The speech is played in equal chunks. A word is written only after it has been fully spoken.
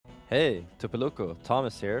Hey, Tupiluku,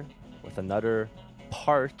 Thomas here with another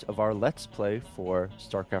part of our Let's Play for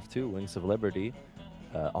StarCraft 2 Wings of Liberty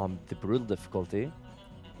on the Brutal difficulty.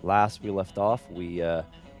 Last we left off, we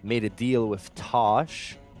made a deal with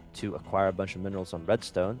Tosh to acquire a bunch of minerals on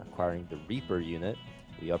Redstone, acquiring the Reaper unit.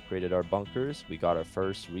 We upgraded our bunkers, we got our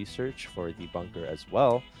first research for the bunker as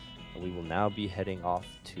well, and we will now be heading off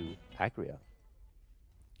to Agria.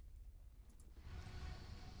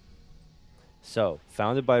 So,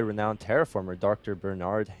 founded by renowned terraformer Dr.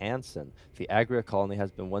 Bernard Hansen, the Agria colony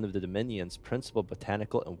has been one of the Dominion's principal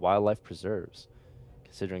botanical and wildlife preserves.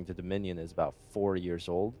 Considering the Dominion is about 4 years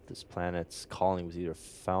old, this planet's colony was either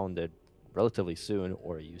founded relatively soon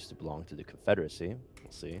or it used to belong to the Confederacy.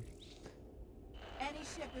 We'll see. Any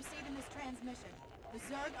ship receiving this transmission. The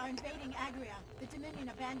Zerg are invading Agria. The Dominion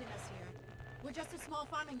abandoned us here. We're just a small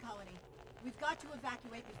farming colony. We've got to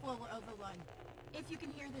evacuate before we're overrun. If you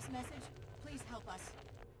can hear this message, please help us.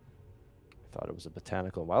 I thought it was a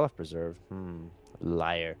botanical and wildlife preserve.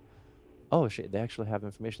 Liar. Oh, shit, they actually have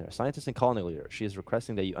information there. Scientist and colony leader. She is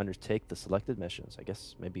requesting that you undertake the selected missions. I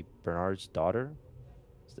guess maybe Bernard's daughter?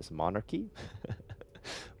 Is this monarchy?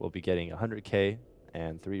 We'll be getting 100k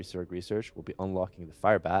and 3 Zerg research. We'll be unlocking the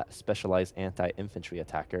Firebat, a specialized anti-infantry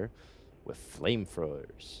attacker with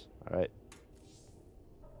flamethrowers. Alright.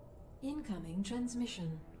 Incoming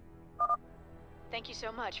transmission. Thank you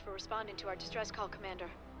so much for responding to our distress call, Commander.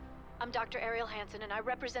 I'm Dr. Ariel Hansen, and I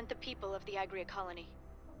represent the people of the Agria colony.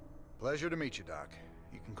 Pleasure to meet you, Doc.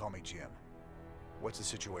 You can call me Jim. What's the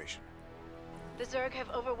situation? The Zerg have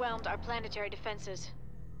overwhelmed our planetary defenses.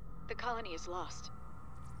 The colony is lost.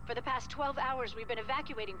 For the past 12 hours, we've been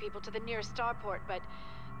evacuating people to the nearest starport, but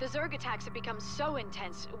the Zerg attacks have become so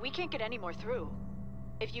intense, we can't get any more through.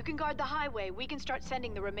 If you can guard the highway, we can start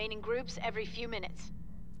sending the remaining groups every few minutes.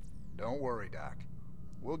 Don't worry, Doc.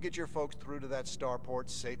 We'll get your folks through to that starport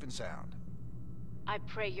safe and sound. I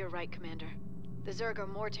pray you're right, Commander. The Zerg are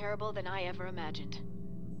more terrible than I ever imagined.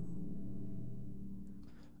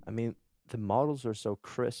 I mean, the models are so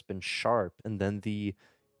crisp and sharp, and then the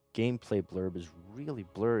gameplay blurb is really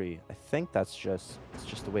blurry. I think it's just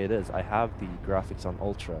the way it is. I have the graphics on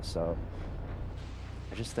Ultra, so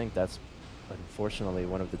I just think that's unfortunately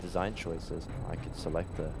one of the design choices. I could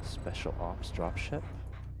select the Special Ops dropship.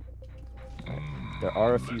 There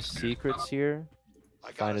are a few secrets here.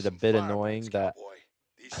 I find it a bit annoying that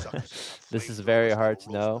this is very hard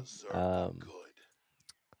to know.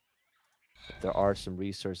 There are some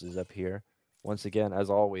resources up here. Once again, as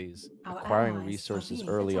always, acquiring resources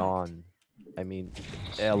early on, I mean,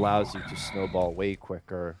 it allows you to snowball way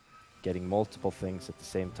quicker, getting multiple things at the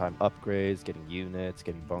same time, upgrades, getting units,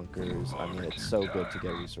 getting bunkers. I mean, it's so good to get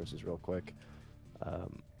resources real quick.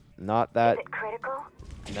 Not that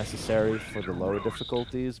necessary for the lower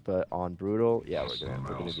difficulties, but on brutal, yeah, we're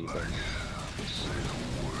gonna do things.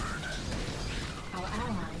 Our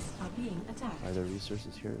allies are being attacked. Are there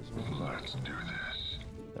resources here as well? Let's do this.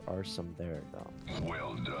 There are some there, though.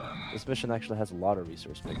 Well done. This mission actually has a lot of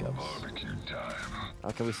resource pickups. Barbecue time.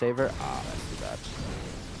 How can we save her? Ah, that's too bad.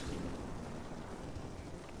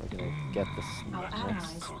 We're gonna get this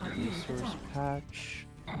next resource patch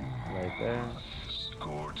right there.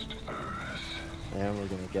 Scorched earth. And we're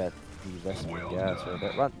gonna get the Western gas right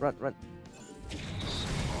there. Run, run, run!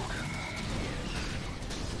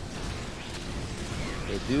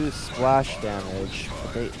 They do splash damage,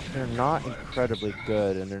 but they're not incredibly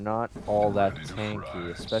good, and they're not all that tanky,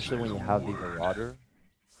 especially when you have the Marauder.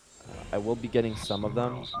 I will be getting some of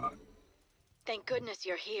them. Thank goodness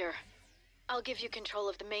you're here. I'll give you control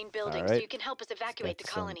of the main building so you can help us evacuate the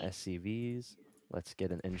colony. SCVs. Let's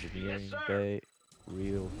get an engineering bay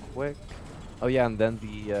real quick. Oh yeah, and then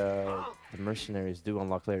the mercenaries do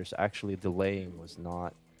unlock later, so actually delaying was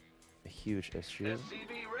not a huge issue.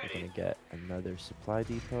 We're gonna get another supply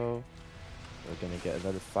depot. We're gonna get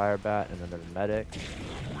another Firebat and another medic.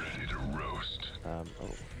 Ready to roast. Oh,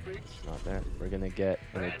 it's not there. We're gonna get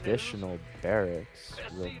an additional barracks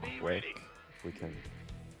real quick if we can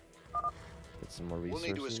get some more resources.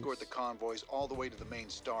 We'll need to escort the convoys all the way to the main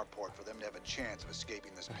starport for them to have a chance of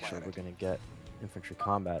escaping this planet. Actually, we're gonna get infantry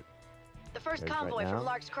combat. The first There's convoy right from now.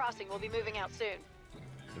 Lark's Crossing will be moving out soon.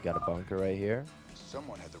 We got a bunker right here.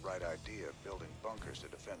 Someone had the right idea of building bunkers to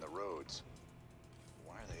defend the roads.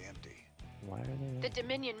 Why are they empty? Why are they? The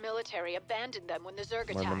Dominion military abandoned them when the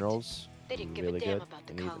Zerg More attacked. minerals. They didn't give really a damn good. about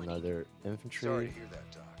the We need colony. another Sorry infantry, to hear that,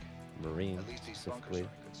 Doc. marine At least these bunkers specifically. are in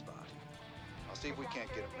a good spot. I'll see if we can't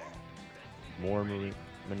get them there. More marine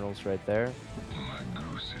minerals right there. My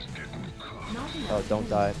goose is getting cooked. Not enough Oh, don't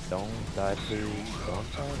die. minerals. Don't die, please.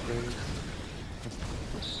 Don't die, please.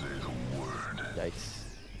 Say the word. Yikes.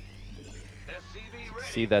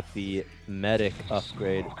 see that the medic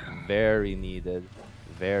upgrade, very needed,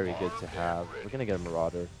 very good to have. We're gonna get a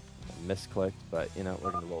Marauder. Misclicked, but you know,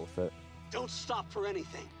 we're gonna roll with it. Don't stop for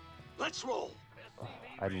anything. Let's roll.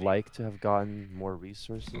 I'd like to have gotten more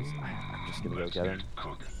resources. I'm just gonna go get them.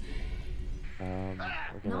 We're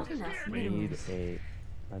Not gonna enough need minerals.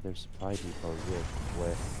 another supply depot real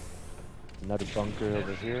quick. Another bunker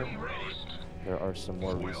over here. There are some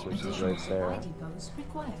more resources Additional right supply there. depots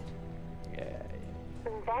required. Yeah.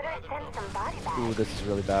 Better send some body bags. Ooh, this is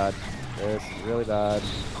really bad. This is really bad.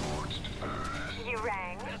 You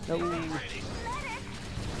rang. No.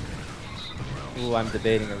 Ooh, I'm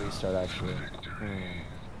debating a restart actually.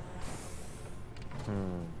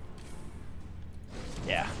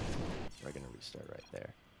 Yeah. We're gonna restart right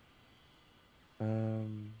there.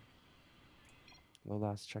 The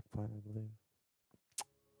last checkpoint, I believe.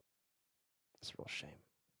 It's a real shame.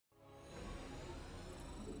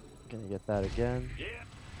 Gonna get that again.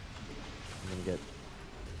 I'm gonna get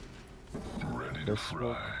this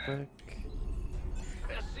real quick.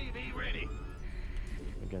 SCV ready.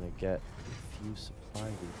 We're gonna get a few supply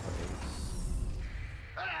depots.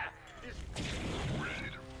 Ready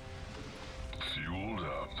to fueled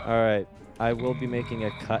up. Alright, I will be making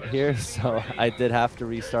a cut here, so I did have to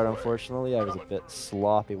restart unfortunately. I was a bit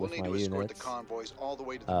sloppy We'll with need my to escort the units. convoys all the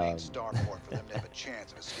way to the main starport for them to have a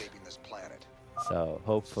chance of escaping this planet. So Someone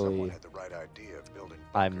hopefully had the right idea of building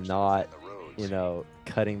I'm bunkers to not, defend the roads. you know,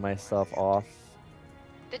 cutting myself off.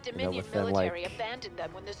 The Dominion within, military like- abandoned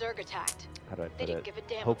them when the Zerg attacked. How do I They put didn't it? give a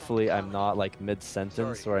damn about Hopefully the I'm colony. not like mid-sentence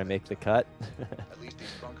Sorry to where I hear make the that. cut. At least these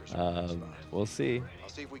bunkers are in good spot. We'll see. I'll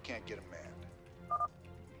see if we can't get them manned.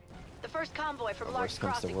 The first convoy from But Lark's worst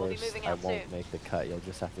comes to Crossing will be worst, moving I out won't soon. make the cut. You'll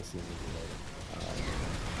just have to see me do it.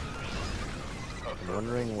 I'm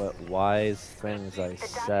wondering what wise things I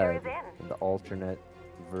said in the alternate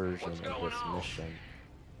version of this mission.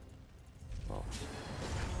 Well,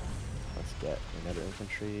 let's get another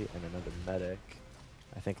infantry and another medic.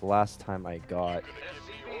 I think last time I got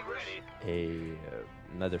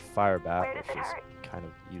another fire bat, which is kind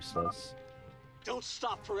of useless. Don't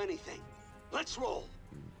stop for anything. Let's roll.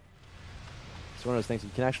 It's one of those things, you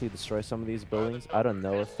can actually destroy some of these buildings. I don't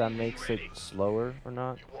know if that makes it slower or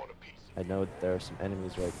not. I know that there are some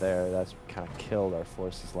enemies right there. That's kind of killed our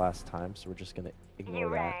forces last time, so we're just going to ignore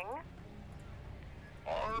that.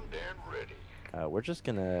 Armed and ready. We're just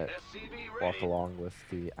going to SCV walk ready. along with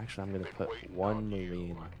the... Actually, I'm going to put one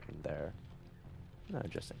Marine in there. No,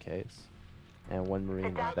 just in case. And one Marine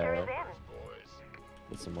in there.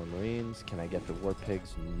 Get some more Marines. Can I get the War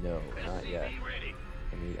Pigs? No, not yet. ready.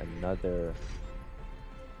 I need another...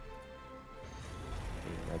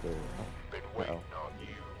 Been waiting Uh-oh. on you.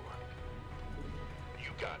 You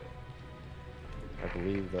got it. I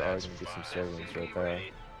believe there are going to be some servants right there.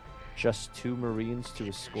 Just 2 Marines to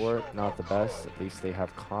escort, not the best. At least they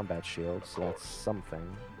have combat shields, so that's something.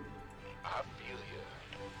 I feel you.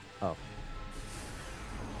 Oh,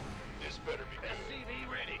 This better be SCV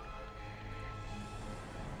ready.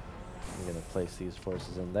 I'm going to place these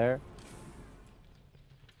forces in there.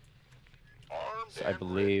 Armed So I and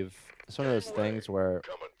believe it's one of those things where, ready.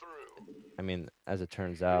 Coming through. I mean, as it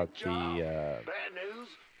turns out, the Bad news.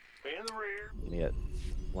 In the rear. you get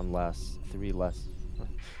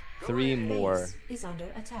 3 more. Base is under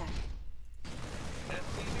attack.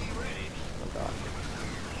 SCV ready. Oh god.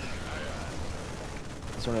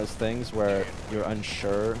 It's one of those things where you're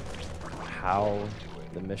unsure how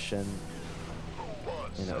the mission,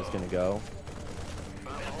 you know, is going to go.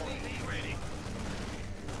 SCV ready.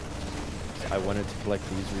 I wanted to collect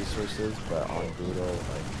these resources, but on brutal,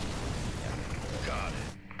 like, Got it.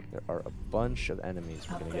 there are a bunch of enemies.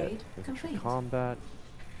 We're gonna get Upgrade infantry complete. combat,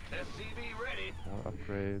 SCV ready. more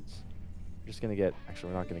upgrades. We're just gonna get.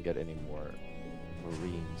 Actually, we're not gonna get any more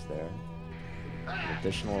Marines there. An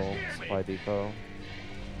additional supply depot.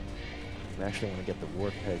 We actually want to get the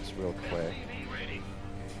War Pigs real quick, SCV ready.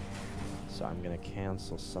 so I'm gonna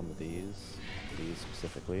cancel some of these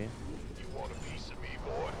specifically. You want a piece of me,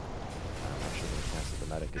 boy? I'm actually gonna cancel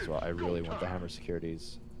the medic as well. I really want the hammer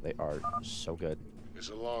securities. They are so good. It's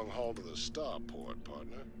a long haul to the starport,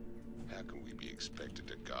 partner. How can we be expected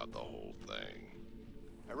to guard the whole thing?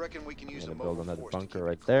 I reckon we can I'm use gonna a build mobile another force to bunker keep it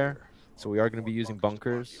right there. clear. So we are gonna be More using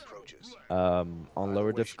bunkers to block bunkers. the approaches. On I lower wish you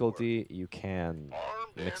were. difficulty, you can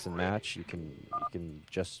mix and match. You can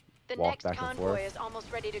just The walk next back and convoy forth. is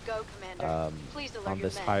almost ready to go, Commander. Please alert On your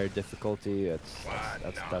this men. higher difficulty,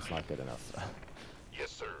 that's not good enough.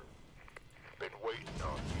 Yes, sir. Been waiting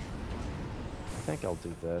on you. I think I'll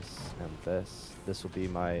do this and this. This will be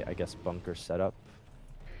my, I guess, bunker setup.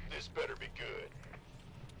 This better be good.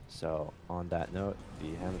 So on that note,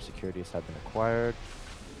 the hammer securities have been acquired.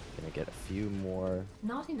 gonna get a few more.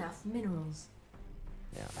 Not enough minerals.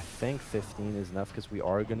 Yeah, I think 15 is enough because we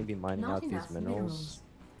are gonna be mining Not out these enough minerals.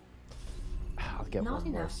 I'll get Not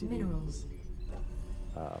one more enough CD. minerals.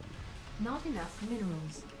 Um, Not enough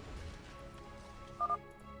minerals.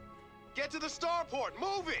 Get to the starport,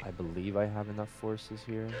 move it! I believe I have enough forces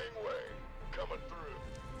here. Gangway, coming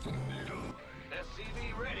through.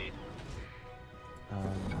 SCV ready. Um,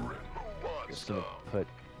 Move on, just gonna some. put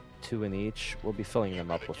 2 in each. We'll be filling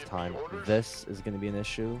them up with time. This is gonna be an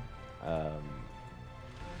issue. Let's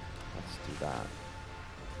do that.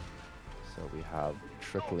 So we have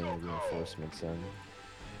trickling reinforcements in.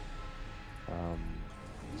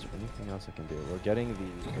 Is there anything else I can do? We're getting the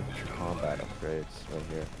infantry combat upgrades right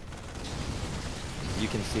here. As you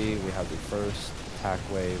can see, we have the first attack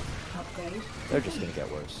wave. Upgrade. They're just gonna get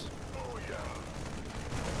worse.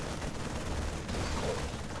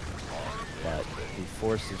 But the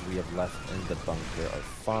forces we have left in the bunker are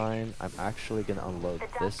fine. I'm actually gonna unload The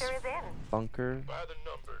this doctor is in. bunker. By the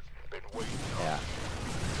numbers, been waiting on. Yeah.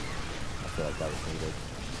 I feel like that was needed.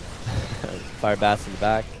 Fire bats in the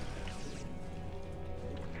back.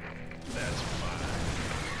 That's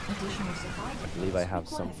fine. Additional supply I believe I have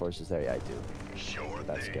required. some forces there. Yeah, I do. Sure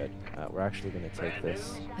That's thing. good. We're actually going to take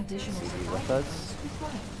this Additional CD supply with us. depots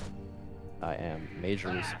required. I am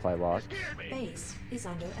majorly supply locked. Base is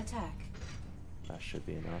under attack. That should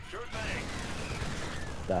be enough. Sure thing.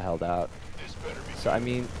 That held out. This better be So, I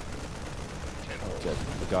mean, oh, good.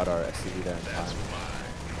 We got our SCV there in That's time.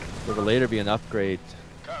 fine. There will later be an upgrade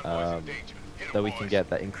Convoys in danger. Get 'em, that we can boys. get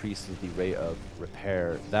that increases the rate of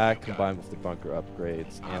repair. That combined with the bunker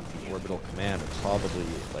upgrades and the orbital command are probably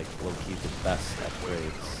like low-key the best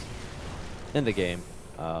upgrades in the game.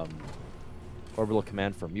 Orbital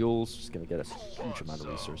command for mules is going to get us a huge amount of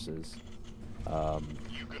resources.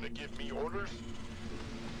 You gonna give me orders?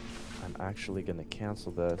 I'm actually going to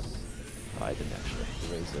cancel this. Oh, I didn't actually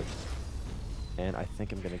erase it. And I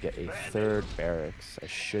think I'm going to get a third barracks. I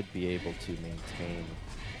should be able to maintain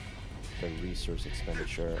the resource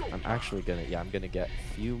expenditure. I'm actually going to, yeah, I'm going to get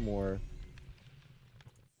a few more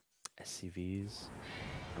SCVs.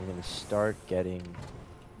 I'm going to start getting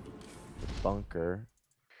the bunker.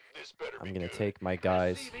 This better I'm be going to good. take my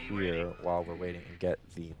guys here while we're waiting and get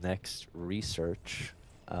the next research.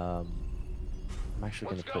 I'm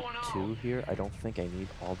actually going to put 2 here. I don't think I need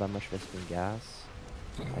all that much Vespine gas.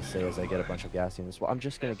 I say as I get a bunch of gas units. Well, I'm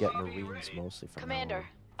just going to get Marines mostly from now Commander,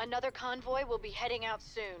 another convoy will be heading out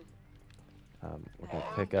soon. on. We're going to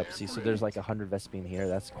pick up. See, so there's like 100 Vespine here.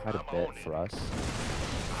 That's quite a bit for us.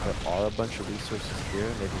 There are a bunch of resources here.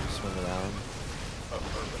 Maybe we swing around. I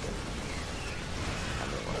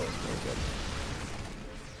mean, that was really good.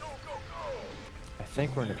 I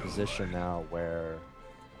think we're in a position now where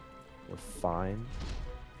we're fine.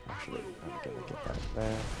 Actually, I'm gonna get that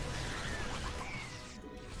there.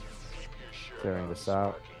 Clearing this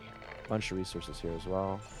out. Bunch of resources here as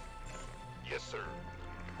well. Yes, sir.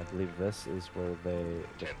 I believe this is where their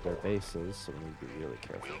base is, so we need to be really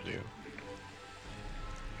careful Will here.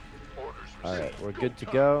 do. Orders Alright, received. we're good to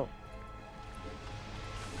go.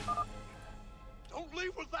 Don't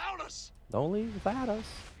leave without us. Don't leave without us.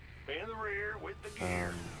 In the rear with the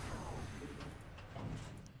gear.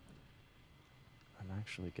 I'm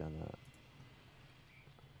actually gonna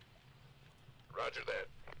Roger that.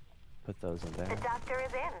 put those in there. The doctor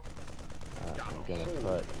is in. I'm gonna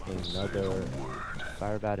put another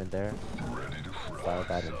fire bat in there. Fire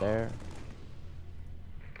bat in there.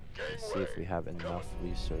 Let's see if we have enough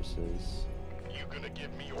resources. You gonna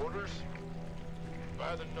give me orders?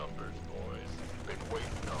 By the numbers, boys. Been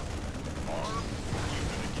waiting on you. Arm? You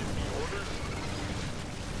gonna give me orders?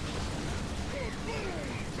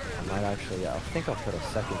 I might actually, yeah, I think I'll put a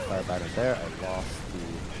second fire bat in there. I lost the,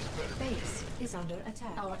 Base is under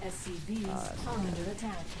attack. Our SCVs that's are under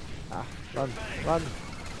attack. run, run.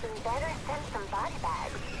 Better send some body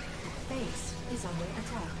bags. Base is under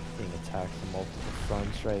attack. Being attacked from multiple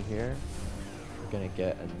fronts right here. We're gonna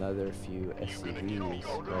get another few SCVs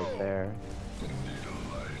right there.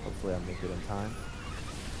 Hopefully I'll make it in time.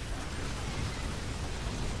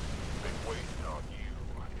 Been waiting on you.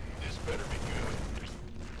 This better be good.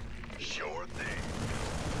 Sure thing.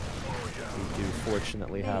 Oh, yeah. We do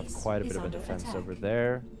fortunately have Base quite a bit is of a under defense attack. over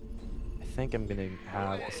there. I think I'm gonna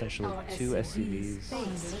have essentially Our 2 SCVs.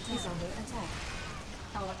 Base is under attack.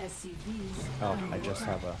 Our SCVs Oh, are I under just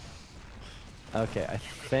attack. have a... Okay, I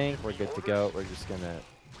think we're good to go. We're just gonna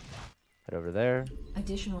head over there.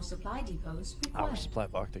 Additional supply depots Our required. supply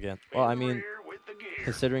blocked again. Well, I mean, Rear with the gear.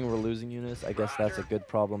 considering we're losing units, I guess that's a good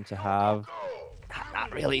problem to have.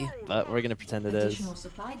 Not really, but we're gonna pretend it is. Additional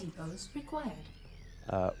supply depots required.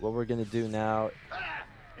 What we're gonna do now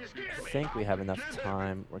I think we have enough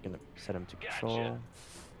time. We're gonna set him to control,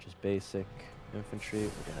 which is basic infantry.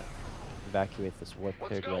 We're gonna evacuate this warp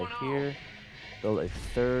pig right here. Build a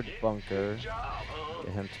third bunker.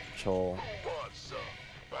 Get him to patrol.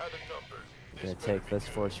 We're gonna take this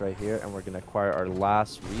force right here, and we're gonna acquire our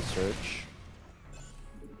last research.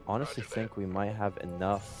 Honestly, think we might have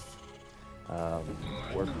enough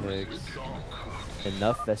warp pigs,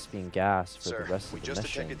 enough Vespian gas for the rest we of the just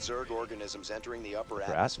mission. detected Zerg organisms entering the upper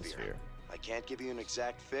For atmosphere. I can't give you an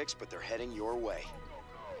exact fix, but they're heading your way.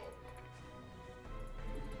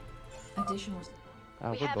 Additional. We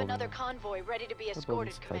We're have building, another convoy ready to be we're building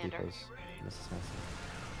escorted, supply Commander. depots. Mrs. Hansen.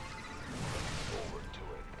 Forward to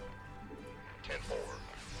it. 10 more.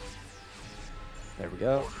 There we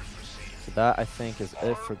go. So that, I think, is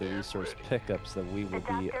it for the resource pickups that we will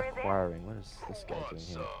be acquiring. What is this guy doing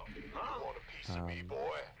here? Want a piece of me,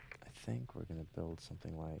 boy? I think we're going to build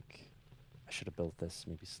something like... I should have built this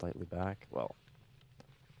maybe slightly back. Well,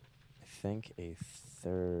 I think a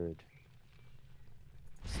third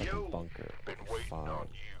second bunker. Been waiting Fine. on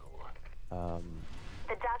you.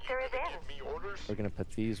 The doctor is in. Give me orders. We're going to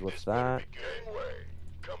put these with This better that. be gangway.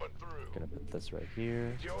 Coming through. We're going to put this right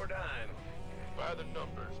here. Your dime. By the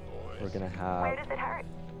numbers, boys. We're going to Where have... does it hurt?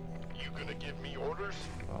 You gonna give me orders?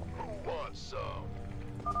 Well, Who wants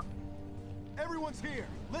some? Everyone's here.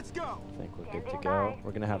 Let's go. I think we're good to Standing go. by.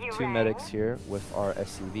 We're going to have You two ready? medics here with our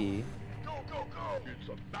SCV. Go, go, go! It's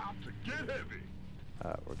about to get heavy.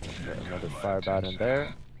 We're going to put another firebat in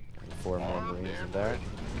there. And 4 more Marines in there.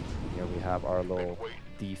 Here we have our little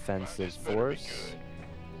defensive force.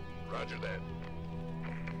 Roger that.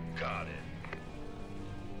 Got it.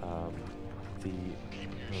 The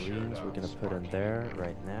Marines we're going to put in there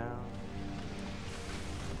right now.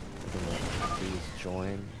 We're going to please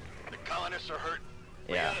join. The colonists are hurt.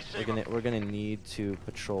 Yeah, we're gonna need to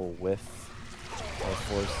patrol with our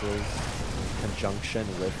forces in conjunction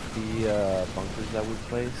with the bunkers that we've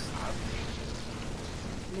placed. I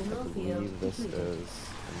Mineral field believe this completed. is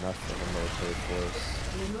enough for the military force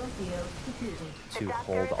Mineral field completed. to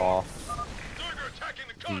hold off Zerg attacking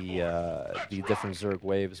the convoy. the different Zerg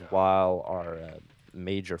waves while our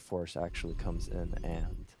major force actually comes in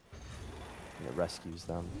and rescues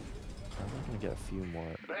them. We're gonna get a few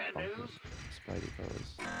more bunkers, supply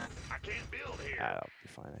depots. I can't build here. That'll be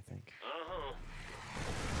fine, I think.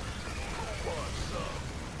 What's up?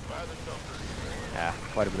 By the numbers. Yeah,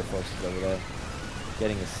 quite a bit of forces over there.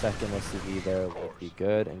 Getting a second SCV there would be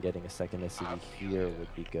good, and getting a second SCV here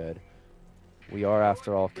would be good. We are,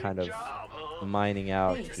 after all, kind of mining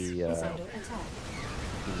out Base the is under attack.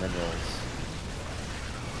 minerals.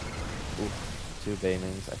 Oof, 2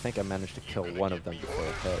 Banings. I think I managed to kill one of them before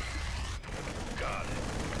it hit.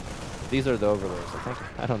 These are the overlords.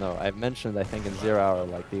 I don't know. I've mentioned, I think, in 0 Hour,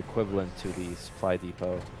 like the equivalent to the supply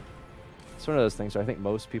depot. It's one of those things where I think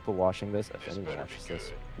most people watching this, if anyone watches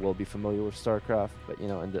this, will be familiar with StarCraft. But, you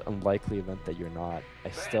know, in the unlikely event that you're not, I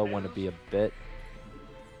still want to be a bit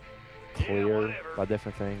clear about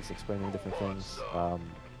different things, explaining different things.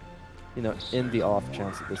 You know, in the off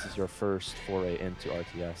chance that this is your first foray into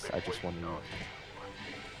RTS, I just want to,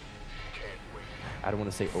 I don't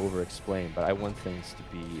want to say over-explain, but I want things to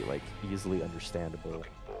be like easily understandable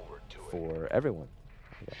for everyone,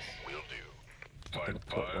 I guess. Will do. I'm gonna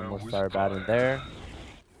put one more firebat in there.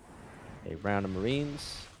 A round of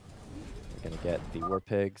Marines. We're gonna get the war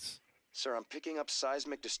pigs. Sir, I'm picking up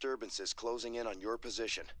seismic disturbances closing in on your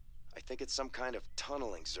position. I think it's some kind of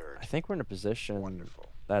tunneling Zerg. I think we're in a position Wonderful.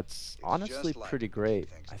 that's honestly just like pretty to keep great.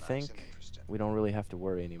 things I nice think and interesting. we don't really have to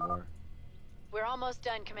worry anymore. We're almost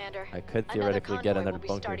done, Commander. I could Another theoretically get convoy another will be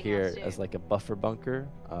bunker starting here out soon. as like a buffer bunker.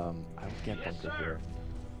 I would get bunker here.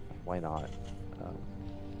 Why not?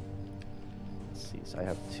 Let's see. So I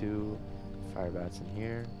have 2 firebats in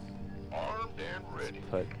here. Armed and ready.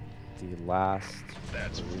 Put the last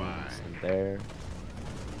That's Marines fine. in there.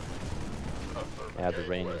 Yeah, the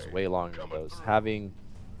range is way longer than those. Having,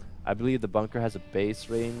 I believe the bunker has a base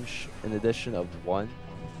range in addition of 1.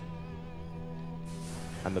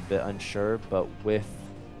 I'm a bit unsure, but with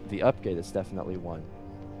the upgrade, it's definitely 1.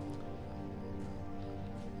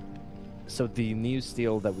 So the new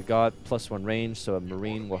steel that we got, +1 range, so a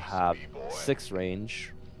Marine will have 6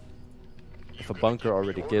 range. If a bunker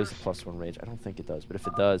already gives a +1 range, I don't think it does, but if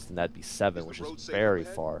it does, then that'd be 7, which is very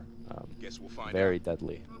far. Guess we'll find Very out.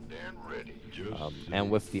 deadly. And ready. And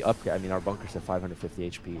with the upgrade, I mean, our bunkers have 550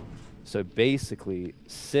 HP. So basically,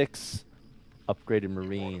 6 upgraded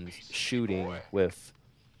Marines shooting with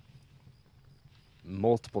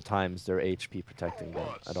multiple times their HP protecting them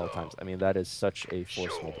at all times. I mean, that is such a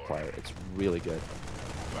force multiplier. It's really good.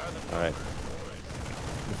 Alright.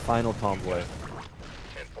 The final convoy.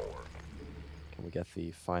 we get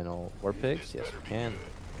the final war pigs? Yes, we can.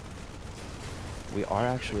 We are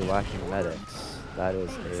actually lacking medics. That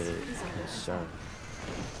is a concern.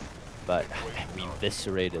 But we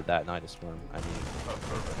eviscerated that Nidus Worm. I mean,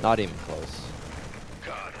 not even close.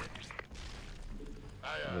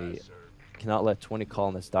 We cannot let 20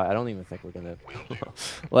 colonists die. I don't even think we're gonna.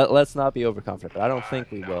 Let's not be overconfident, but I don't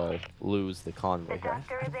think we will lose the convoy here.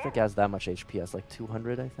 I don't think it has that much HP. It has like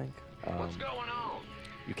 200, I think.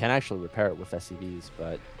 You can actually repair it with SCVs,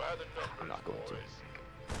 but I'm not going to.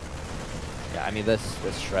 Yeah, I mean this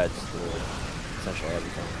shreds through essentially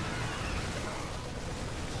everything.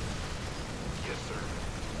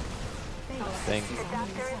 Thing.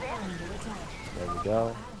 There we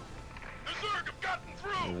go.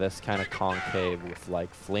 And this kind of concave with like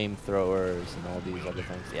flamethrowers and all these other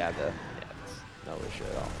things. Yeah, it's no issue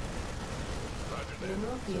at all.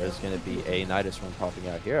 So there's going to be a Nidus Worm popping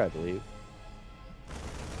out here, I believe.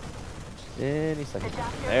 Any second.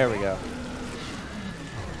 There we go.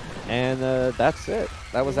 And that's it.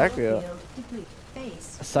 That was Acria.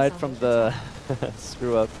 Aside from the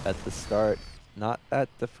screw up at the start, not that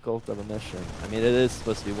difficult of a mission. I mean, it is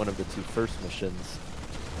supposed to be one of the 2 first missions.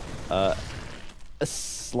 A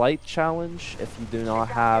slight challenge if you do not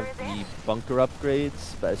have the bunker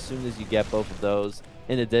upgrades, but as soon as you get both of those,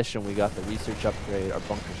 in addition, we got the research upgrade. Our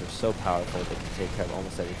bunkers are so powerful they can take care of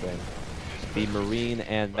almost everything. The marine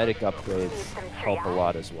and medic upgrades help a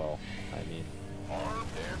lot as well. I mean,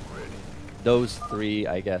 those 3,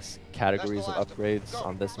 I guess, categories of upgrades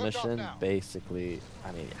on this mission, basically,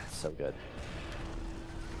 I mean, yeah, it's so good.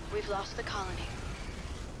 We've lost the colony,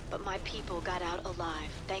 but my people got out alive,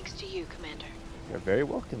 thanks to you, Commander. You're very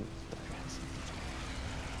welcome.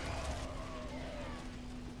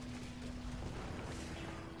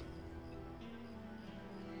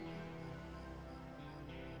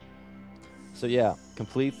 So yeah,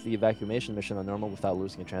 complete the evacuation mission on normal without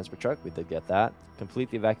losing a transport truck. We did get that.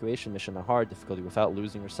 Complete the evacuation mission on hard difficulty without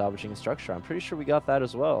losing or salvaging a structure. I'm pretty sure we got that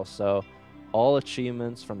as well. So all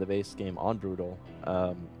achievements from the base game on brutal.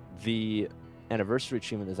 The anniversary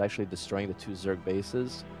achievement is actually destroying the 2 Zerg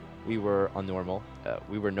bases. We were on normal.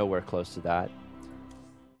 We were nowhere close to that.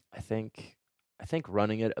 I think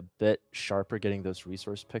running it a bit sharper, getting those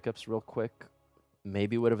resource pickups real quick,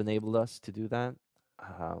 maybe would have enabled us to do that.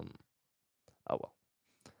 Oh well.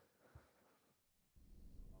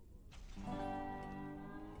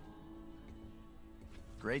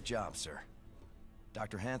 Great job, sir.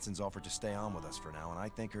 Dr. Hansen's offered to stay on with us for now, and I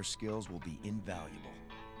think her skills will be invaluable.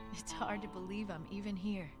 It's hard to believe I'm even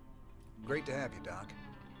here. Great to have you, Doc.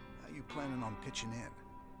 How you planning on pitching in?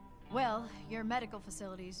 Well, your medical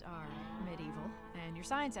facilities are medieval, and your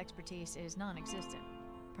science expertise is non-existent.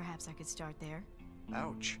 Perhaps I could start there.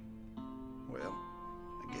 Ouch. Well,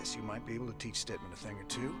 I guess you might be able to teach Stedman a thing or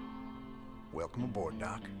two. Welcome aboard,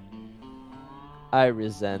 Doc. I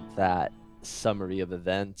resent that summary of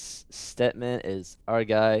events. Stedman is our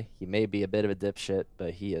guy. He may be a bit of a dipshit,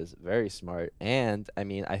 but he is very smart. And, I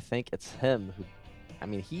mean, I think it's him who... I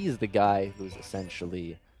mean, he's the guy who's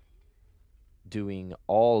essentially doing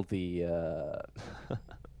all the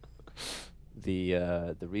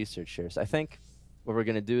the research here. So I think what we're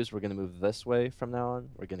going to do is we're going to move this way from now on.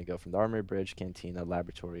 We're going to go from the armory bridge, cantina,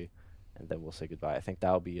 laboratory, and then we'll say goodbye. I think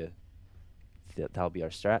that'll be our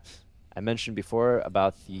strat. I mentioned before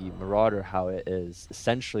about the Marauder, how it is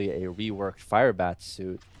essentially a reworked Firebat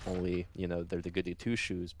suit, only, you know, they're the goody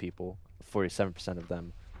two-shoes people, 47% of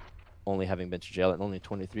them only having been to jail, and only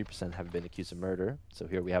 23% have been accused of murder. So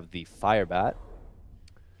here we have the Firebat,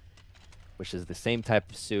 which is the same type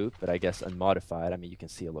of suit, but I guess unmodified. I mean, you can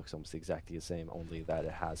see it looks almost exactly the same, only that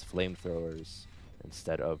it has flamethrowers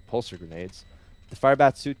instead of pulsar grenades. The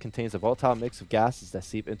Firebat suit contains a volatile mix of gases that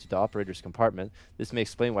seep into the operator's compartment. This may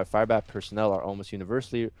explain why Firebat personnel are almost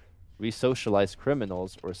universally resocialized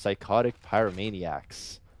criminals or psychotic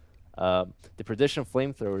pyromaniacs. The perdition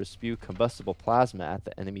flamethrowers spew combustible plasma at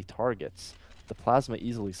the enemy targets. The plasma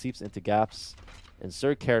easily seeps into gaps in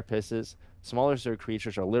Zerg carapaces. Smaller Zerg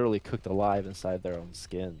creatures are literally cooked alive inside their own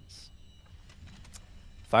skins.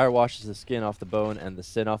 Fire washes the skin off the bone and the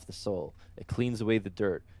sin off the soul. It cleans away the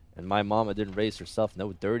dirt. And my mama didn't raise herself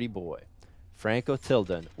no dirty boy. Franco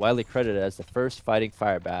Tilden, widely credited as the first fighting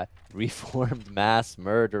Firebat, reformed mass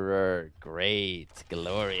murderer. Great,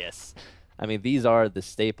 glorious. I mean, these are the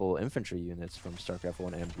staple infantry units from StarCraft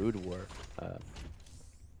 1 and Brood War.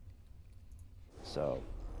 So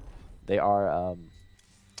they are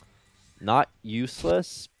not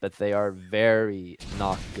useless, but they are very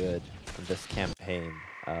not good in this campaign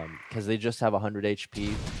because they just have 100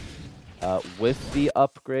 HP. With the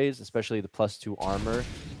upgrades, especially the +2 armor,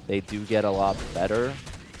 they do get a lot better.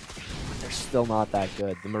 still not that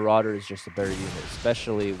good. The Marauder is just a better unit,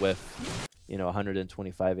 especially with, you know,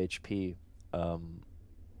 125 HP.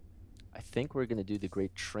 I think we're gonna do the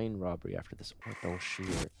Great Train Robbery after this Orbital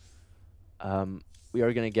Shooter. We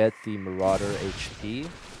are gonna get the Marauder HP.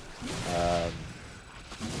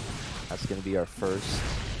 That's gonna be our first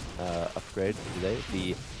upgrade for today.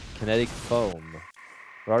 The Kinetic Foam.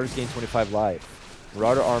 Marauders gain 25 life.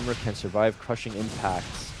 Marauder armor can survive crushing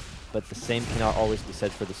impacts, but the same cannot always be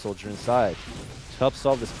said for the soldier inside. To help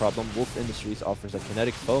solve this problem, Wolf Industries offers a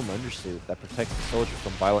kinetic foam undersuit that protects the soldier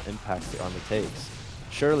from violent impacts the armor takes.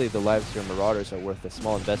 Surely the lives of your Marauders are worth the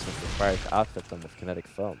small investment required to outfit them with kinetic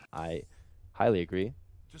foam. I highly agree.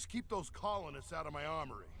 Just keep those colonists out of my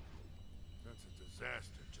armory. That's a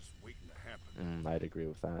disaster just waiting to happen. I'd agree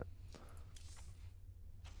with that.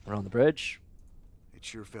 We're on the bridge. It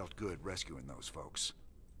sure felt good rescuing those folks.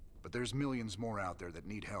 But there's millions more out there that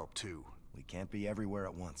need help, too. We can't be everywhere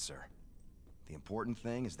at once, sir. The important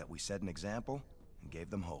thing is that we set an example and gave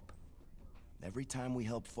them hope. Every time we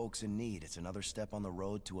help folks in need, it's another step on the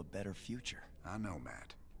road to a better future. I know,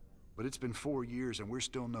 Matt. But it's been 4 years and we're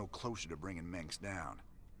still no closer to bringing Mengsk down.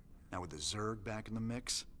 Now with the Zerg back in the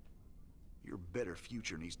mix, your better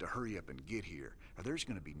future needs to hurry up and get here, or there's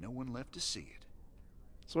gonna be no one left to see it.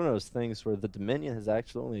 It's one of those things where the Dominion has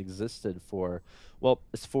actually only existed for, well,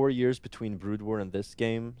 it's 4 years between Brood War and this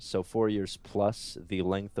game, so 4 years plus the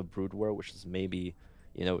length of Brood War, which is maybe,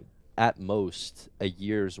 you know, at most a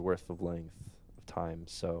year's worth of length of time.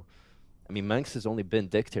 So, I mean, Mengsk has only been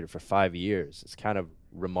dictator for 5 years. It's kind of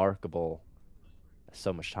remarkable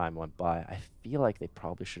so much time went by. I feel like they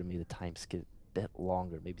probably should have made the time skip a bit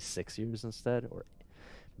longer, maybe 6 years instead, or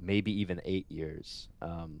maybe even 8 years.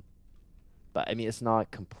 But, I mean, it's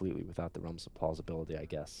not completely without the realms of plausibility, I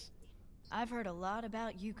guess. I've heard a lot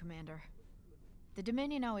about you, Commander. The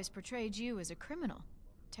Dominion always portrayed you as a criminal,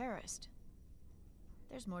 terrorist.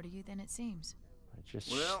 There's more to you than it seems. I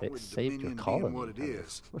just with saved your Dominion colony. being what it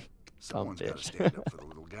is, someone's got to stand up for the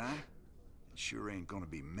little guy. It sure ain't gonna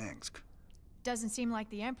be Mengsk. Doesn't seem like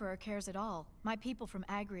the Emperor cares at all. My people from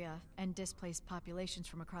Agria and displaced populations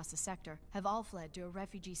from across the sector have all fled to a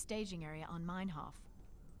refugee staging area on Meinhof.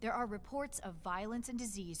 There are reports of violence and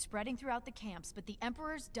disease spreading throughout the camps, but the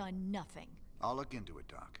Emperor's done nothing. I'll look into it,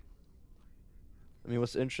 Doc. I mean,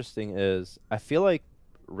 what's interesting is I feel like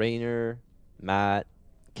Raynor, Matt,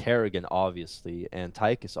 Kerrigan, obviously, and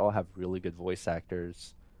Tychus all have really good voice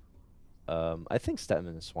actors. I think Stetman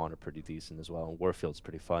and Swan are pretty decent as well, and Warfield's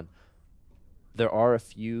pretty fun. There are a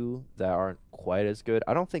few that aren't quite as good.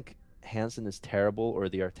 I don't think Hansen is terrible or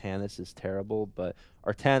the Artanis is terrible, but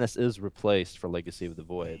Artanis is replaced for Legacy of the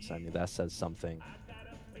Void. So, I mean, that says something.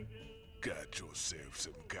 Got yourself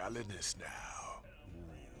some colonists now.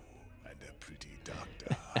 Ooh, and a pretty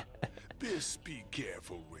doctor. Best be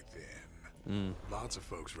careful with them. Lots of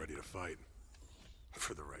folks ready to fight.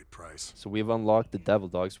 For the right price. So we've unlocked the Devil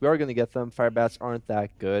Dogs. We are going to get them. Firebats aren't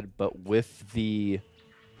that good, but with the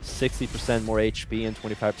 60% more HP and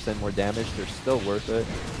 25% more damage, they're still worth it.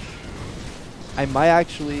 I might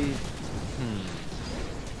actually...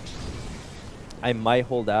 I might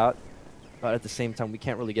hold out, but at the same time, we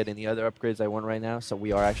can't really get any other upgrades I want right now, so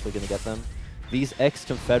we are actually going to get them. These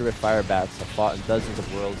ex-Confederate Firebats have fought in dozens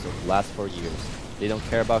of worlds over the last 4 years. They don't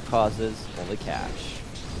care about causes, only cash.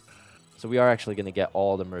 So we are actually going to get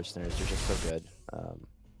all the mercenaries. They're just so good.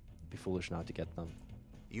 Be foolish not to get them.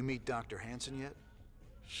 You meet Dr. Hansen yet?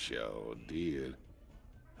 Sure did.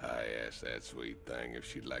 I asked that sweet thing if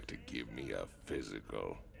she'd like to give me a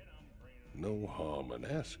physical. No harm in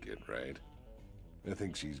asking, right? I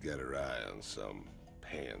think she's got her eye on some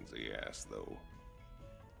pansy ass, though.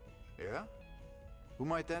 Yeah? Who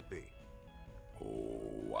might that be?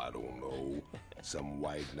 Oh, I don't know. Some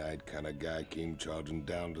white knight kind of guy came charging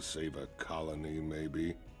down to save a colony,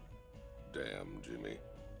 maybe. Damn, Jimmy.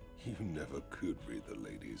 You never could read the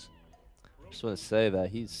ladies. I just want to say that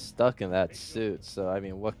he's stuck in that suit, so I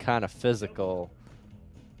mean, what kind of physical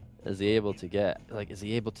is he able to get? Like, is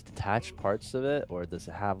he able to detach parts of it, or does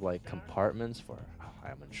it have, like, compartments for... Oh,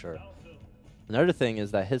 I'm unsure. Another thing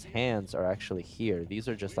is that his hands are actually here. These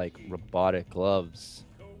are just, like, robotic gloves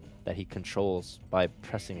that he controls by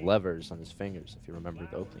pressing levers on his fingers, if you remember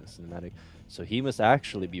the opening cinematic. So he must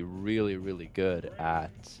actually be really, really good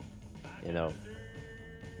at, you know,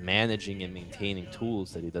 managing and maintaining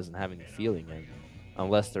tools that he doesn't have any feeling in,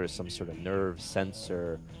 unless there is some sort of nerve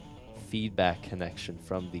sensor feedback connection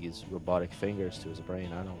from these robotic fingers to his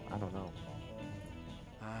brain. I don't know.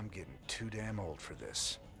 I'm getting too damn old for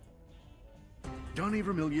this. Donnie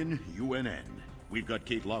Vermillion, UNN. We've got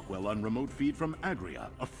Kate Lockwell on remote feed from Agria,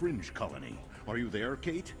 a fringe colony. Are you there,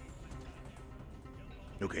 Kate?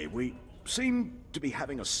 Okay, seem to be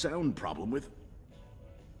having a sound problem with...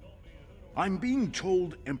 I'm being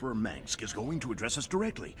told Emperor Mangsk is going to address us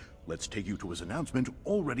directly. Let's take you to his announcement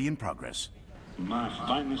already in progress. My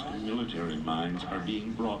finest military minds are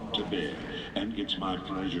being brought to bear, and it's my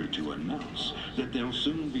pleasure to announce that they'll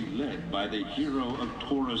soon be led by the hero of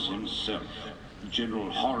Taurus himself, General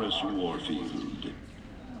Horace Warfield.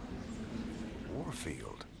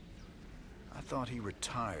 Warfield? I thought he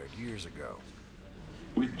retired years ago.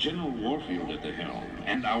 With General Warfield at the helm,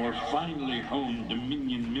 and our finely honed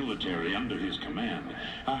Dominion military under his command,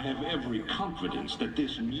 I have every confidence that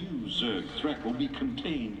this new Zerg threat will be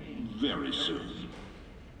contained very soon.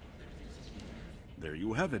 There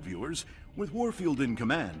you have it, viewers. With Warfield in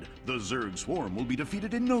command, the Zerg swarm will be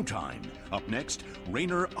defeated in no time. Up next,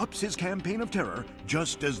 Raynor ups his campaign of terror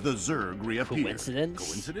just as the Zerg reappear. Coincidence?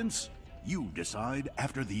 Coincidence? You decide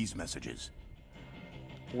after these messages.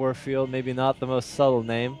 Warfield, maybe not the most subtle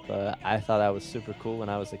name, but I thought that was super cool when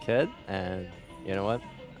I was a kid, and you know what?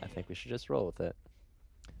 I think we should just roll with it.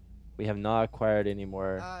 We have not acquired any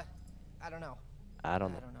more... I don't know. I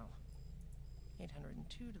don't know.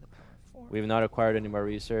 802 to the power of 4. We have not acquired any more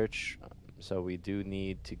research, so we do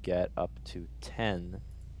need to get up to 10,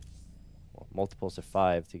 well, multiples of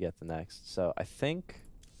 5 to get the next. So I think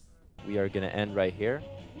we are going to end right here.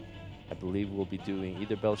 I believe we'll be doing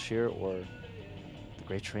either Belshir or the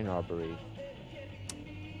Great Train Robbery.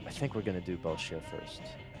 I think we're going to do Belshir first.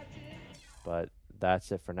 But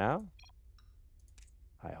that's it for now.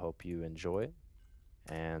 I hope you enjoy,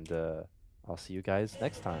 and I'll see you guys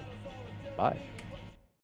next time. Bye.